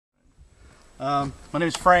My name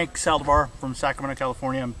is Frank Saldivar from Sacramento,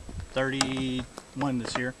 California. I'm 31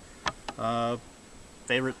 this year.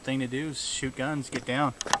 Favorite thing to do is shoot guns, get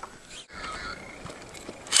down.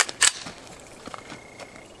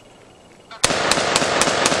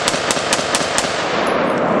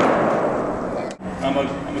 I'm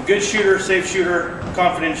a good shooter, safe shooter,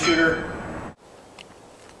 confident shooter.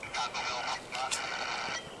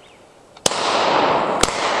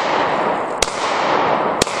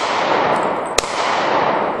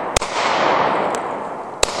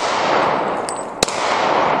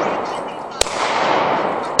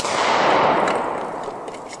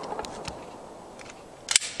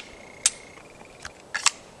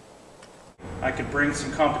 I could bring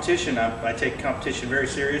some competition. I take competition very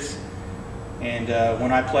serious, and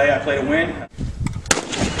when I play to win.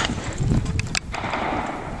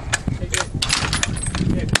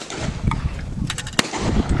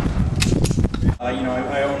 You know,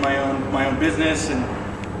 I own my own business, and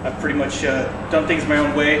I've pretty much done things my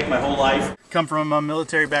own way my whole life. Come from a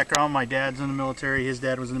military background. My dad's in the military. His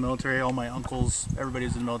dad was in the military. All my uncles, everybody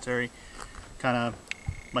was in the military.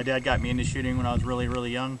 My dad got me into shooting when I was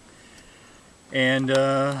really young. And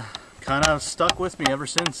kind of stuck with me ever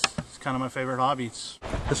since. It's kind of my favorite hobby.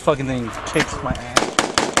 This fucking thing kicks my ass.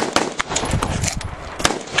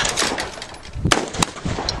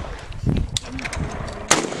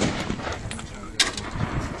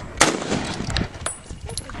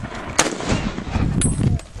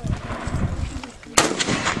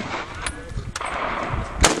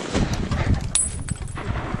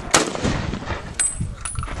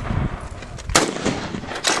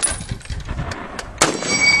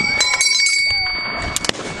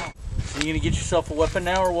 You gonna get yourself a weapon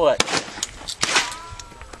now or what?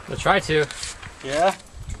 We'll try to. Yeah?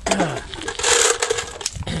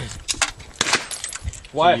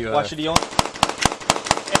 Why? So why should he own?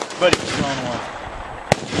 Everybody should own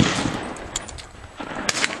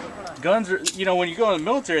one. Guns are, you know, when you go in the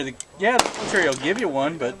military, the military will give you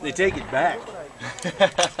one, but they take it back.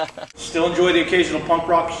 Still enjoy the occasional punk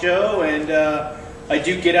rock show, and I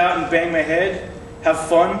do get out and bang my head, have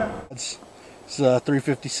fun. It's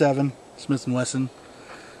 357. Smith & Wesson,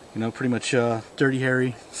 you know, pretty much Dirty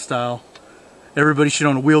Harry style. Everybody should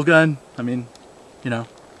own a wheel gun. I mean, you know,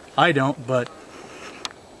 I don't, but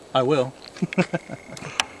I will.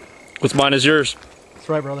 What's mine is yours. That's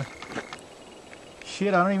right, brother.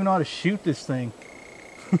 Shit, I don't even know how to shoot this thing.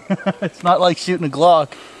 It's not like shooting a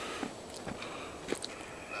Glock.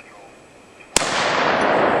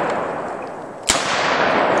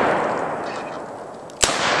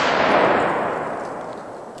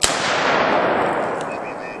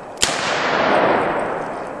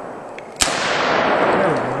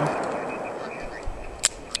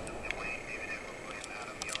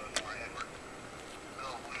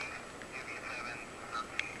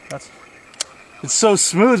 It's so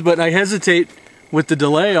smooth, but I hesitate with the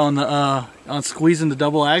delay on the on squeezing the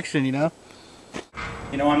double action, you know.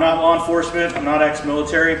 You know, I'm not law enforcement, I'm not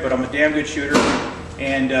ex-military, but I'm a damn good shooter,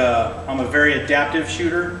 and I'm a very adaptive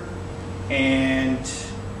shooter, and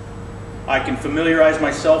I can familiarize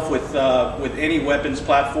myself with any weapons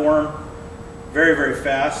platform very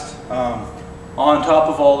fast. On top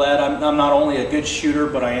of all that, I'm not only a good shooter,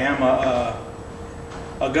 but I am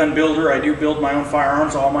a gun builder. I do build my own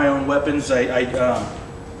firearms, all my own weapons. I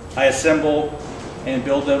assemble and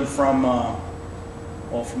build them from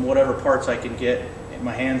from whatever parts I can get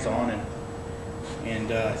my hands on,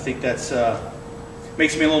 and I think that's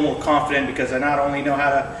makes me a little more confident, because I not only know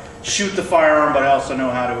how to shoot the firearm, but I also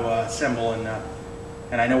know how to assemble,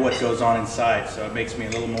 and I know what goes on inside. So it makes me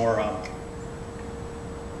a little more,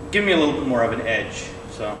 give me a little bit more of an edge.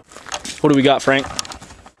 So, what do we got, Frank?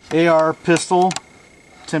 AR pistol.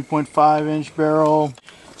 10.5 inch barrel,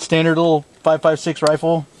 standard little 5.56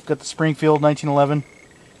 rifle. Got the Springfield 1911.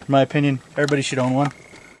 In my opinion, everybody should own one.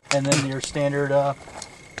 And then your standard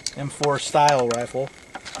M4 style rifle.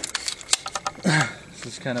 This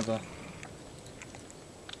is kind of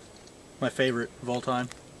my favorite of all time.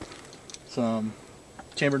 It's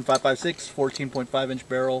chambered in 5.56, 14.5 inch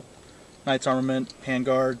barrel, Knight's armament,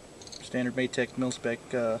 handguard, standard Maytech mil-spec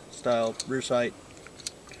style rear sight.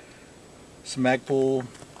 Some Magpul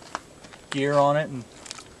gear on it, and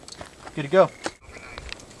good to go.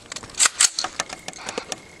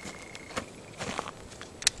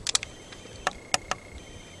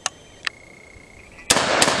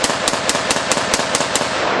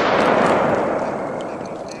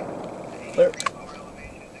 There.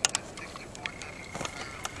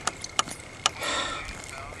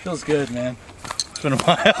 Feels good, man. It's been a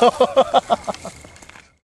while.